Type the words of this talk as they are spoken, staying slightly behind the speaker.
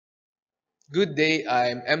Good day,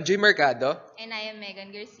 I'm MJ Mercado. And I am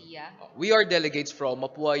Megan Garcia. We are delegates from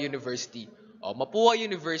Mapua University. Mapua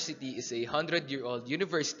University is a 100-year-old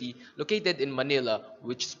university located in Manila,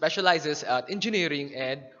 which specializes at engineering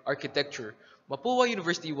and architecture. Mapua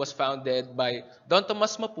University was founded by Don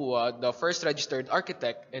Tomas Mapua, the first registered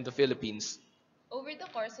architect in the Philippines. Over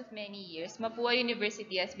the course of many years, Mapua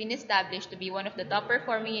University has been established to be one of the top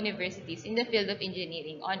performing universities in the field of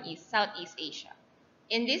engineering on Southeast Asia.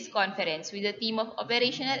 In this conference, with the theme of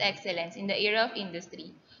Operational Excellence in the Era of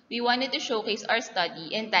Industry, we wanted to showcase our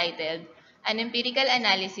study entitled An Empirical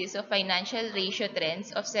Analysis of Financial Ratio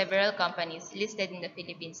Trends of Several Companies Listed in the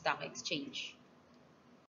Philippine Stock Exchange.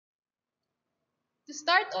 To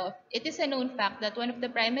start off, it is a known fact that one of the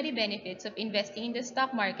primary benefits of investing in the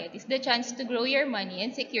stock market is the chance to grow your money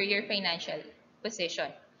and secure your financial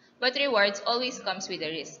position. But rewards always comes with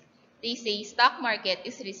a risk. They say stock market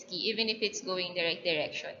is risky even if it's going the right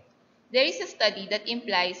direction. There is a study that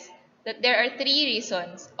implies that there are three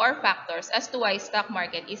reasons or factors as to why stock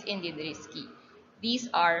market is indeed risky. These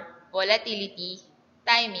are volatility,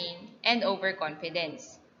 timing, and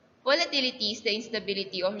overconfidence. Volatility is the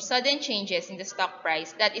instability or sudden changes in the stock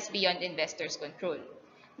price that is beyond investors' control.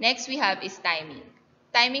 Next we have is timing.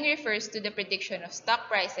 Timing refers to the prediction of stock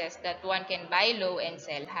prices that one can buy low and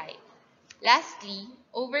sell high. Lastly,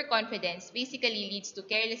 overconfidence basically leads to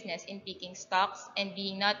carelessness in picking stocks and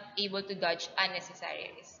being not able to dodge unnecessary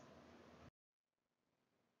risks.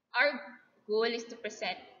 Our goal is to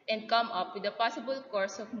present and come up with a possible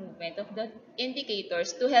course of movement of the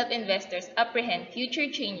indicators to help investors apprehend future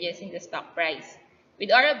changes in the stock price,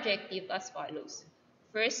 with our objective as follows.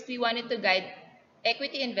 First, we wanted to guide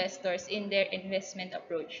equity investors in their investment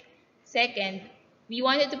approach. Second, we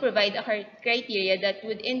wanted to provide a criteria that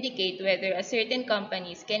would indicate whether a certain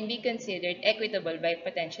companies can be considered equitable by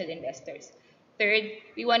potential investors. Third,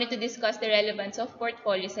 we wanted to discuss the relevance of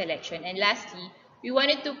portfolio selection. And lastly, we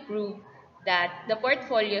wanted to prove that the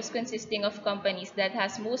portfolios consisting of companies that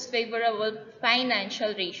has most favorable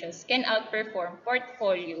financial ratios can outperform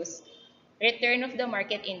portfolios return of the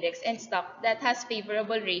market index and stock that has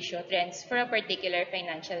favorable ratio trends for a particular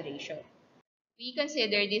financial ratio. We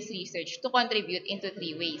consider this research to contribute into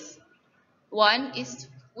three ways. One is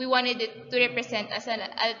we wanted it to represent as an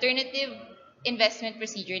alternative investment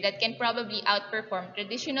procedure that can probably outperform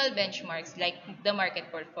traditional benchmarks like the market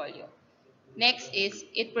portfolio. Next is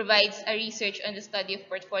it provides a research on the study of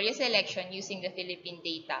portfolio selection using the Philippine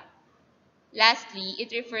data. Lastly,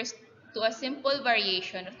 it refers to a simple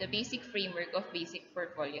variation of the basic framework of basic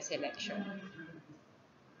portfolio selection.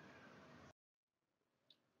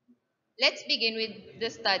 Let's begin with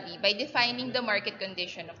the study by defining the market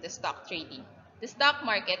condition of the stock trading. The stock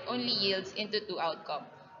market only yields into two outcomes,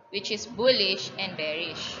 which is bullish and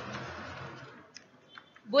bearish.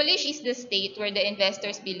 Bullish is the state where the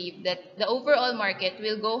investors believe that the overall market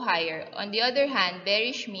will go higher. On the other hand,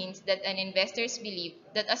 bearish means that an investors believe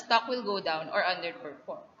that a stock will go down or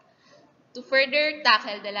underperform. To further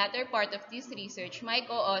tackle the latter part of this research, my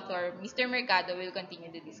co-author, Mr. Mercado, will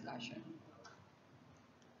continue the discussion.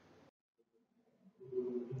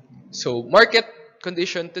 So market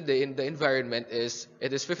condition today in the environment is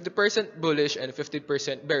it is 50% bullish and 50%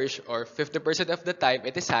 bearish, or 50% of the time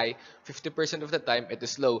it is high, 50% of the time it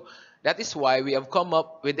is low. That is why we have come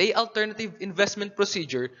up with a alternative investment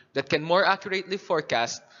procedure that can more accurately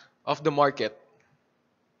forecast of the market.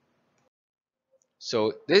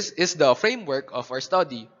 So this is the framework of our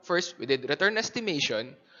study. First, we did return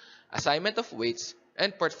estimation, assignment of weights,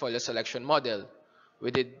 and portfolio selection model.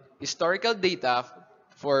 We did historical data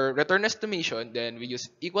for return estimation, then we use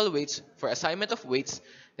equal weights for assignment of weights,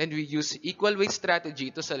 then we use equal weight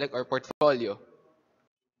strategy to select our portfolio.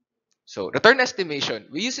 So return estimation,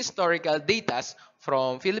 we use historical data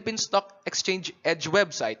from Philippine Stock Exchange Edge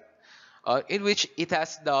website, in which it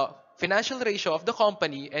has the financial ratio of the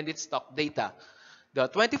company and its stock data. The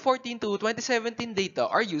 2014 to 2017 data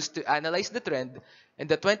are used to analyze the trend, and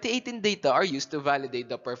the 2018 data are used to validate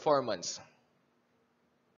the performance.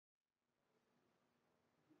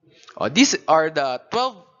 These are the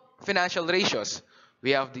 12 financial ratios.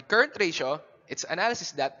 We have the current ratio. Its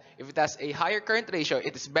analysis that if it has a higher current ratio,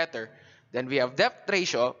 it is better. Then we have debt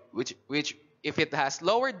ratio, which if it has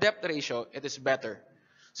lower debt ratio, it is better.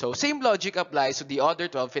 So same logic applies to the other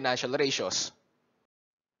 12 financial ratios.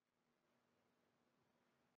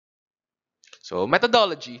 So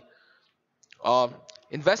methodology. Um,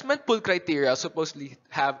 Investment pool criteria supposedly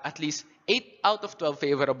have at least 8 out of 12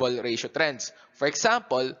 favorable ratio trends. For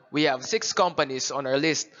example, we have 6 companies on our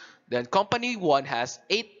list. Then company 1 has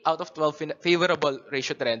 8 out of 12 favorable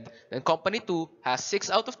ratio trend. Then company 2 has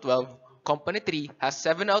 6 out of 12. Company 3 has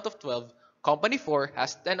 7 out of 12. Company 4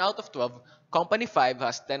 has 10 out of 12, Company 5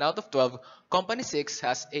 has 10 out of 12, Company 6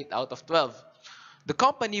 has 8 out of 12. The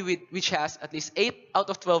company which has at least 8 out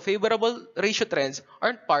of 12 favorable ratio trends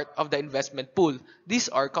aren't part of the investment pool. These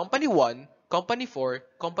are Company 1, Company 4,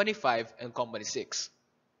 Company 5, and Company 6.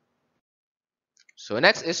 So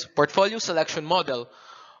next is portfolio selection model.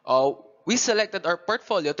 We selected our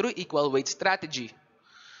portfolio through equal weight strategy,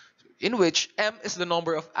 in which M is the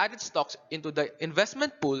number of added stocks into the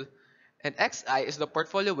investment pool and XI is the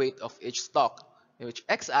portfolio weight of each stock, in which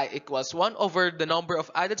XI equals 1 over the number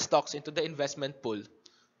of added stocks into the investment pool.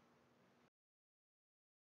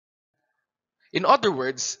 In other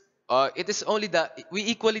words, it is only that we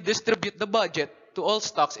equally distribute the budget to all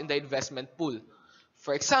stocks in the investment pool.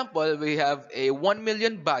 For example, we have a 1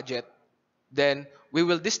 million budget, then we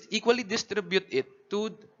will equally distribute it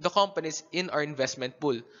to the companies in our investment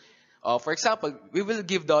pool. For example, we will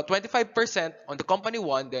give the 25% on the company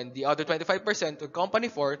 1, then the other 25% to company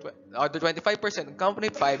 4, the other 25% on company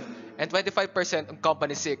 5, and 25% on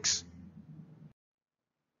company 6.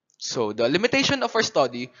 So the limitation of our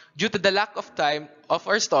study, due to the lack of time of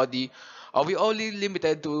our study, we only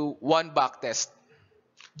limited to one backtest.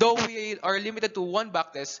 Though we are limited to one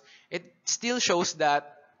backtest, it still shows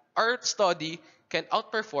that our study can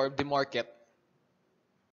outperform the market.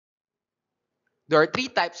 There are three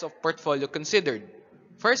types of portfolio considered.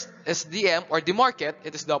 First is DM or the market.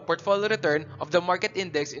 It is the portfolio return of the market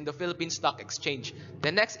index in the Philippine Stock Exchange.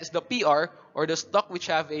 The next is the PR or the stock which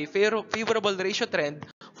have a favorable ratio trend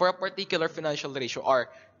for a particular financial ratio R.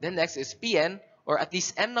 The next is PN or at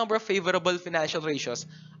least N number of favorable financial ratios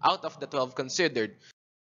out of the 12 considered.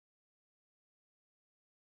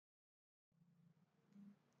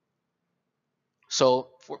 So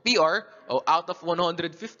for PR, out of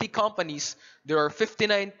 150 companies, there are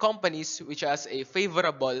 59 companies which has a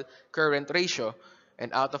favorable current ratio,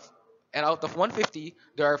 and out of 150,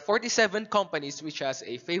 there are 47 companies which has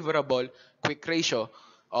a favorable quick ratio.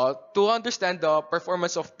 To understand the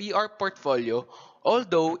performance of PR portfolio,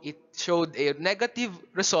 although it showed a negative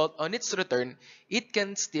result on its return, it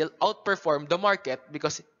can still outperform the market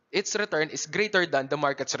because its return is greater than the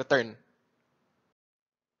market's return.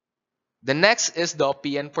 The next is the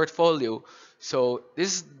PN portfolio. So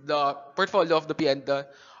this is the portfolio of the PN.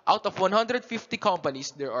 Out of 150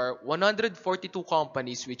 companies, there are 142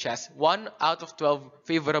 companies which has 1 out of 12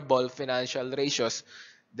 favorable financial ratios.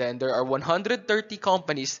 Then there are 130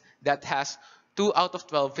 companies that has 2 out of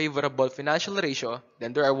 12 favorable financial ratio.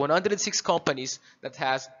 Then there are 106 companies that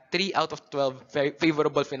has 3 out of 12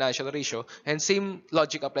 favorable financial ratio. And same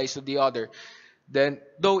logic applies to the other. Then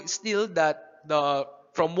though still that the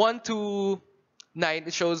from 1 to 9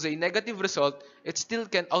 it shows a negative result, it still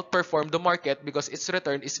can outperform the market because its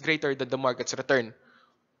return is greater than the market's return.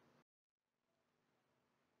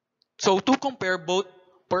 So to compare both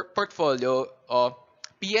portfolio,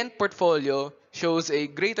 PN portfolio shows a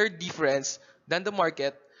greater difference than the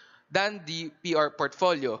market than the PR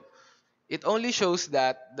portfolio. It only shows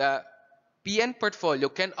that the PN portfolio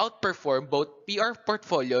can outperform both PR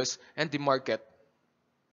portfolios and the market.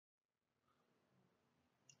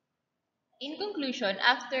 In conclusion,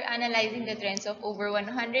 after analyzing the trends of over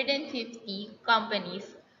 150 companies,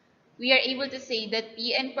 we are able to say that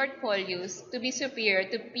PN portfolios to be superior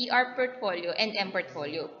to PR portfolio and M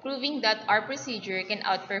portfolio, proving that our procedure can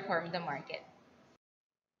outperform the market.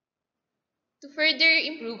 To further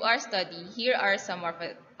improve our study, here are some of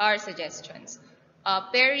our suggestions.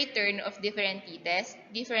 Pair return of different t-tests,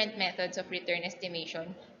 different methods of return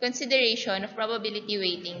estimation, consideration of probability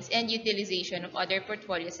weightings, and utilization of other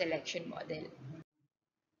portfolio selection model.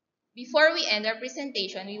 Before we end our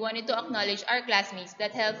presentation, we wanted to acknowledge our classmates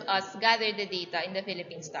that helped us gather the data in the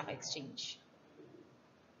Philippine Stock Exchange.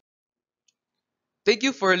 Thank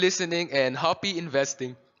you for listening and happy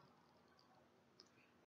investing.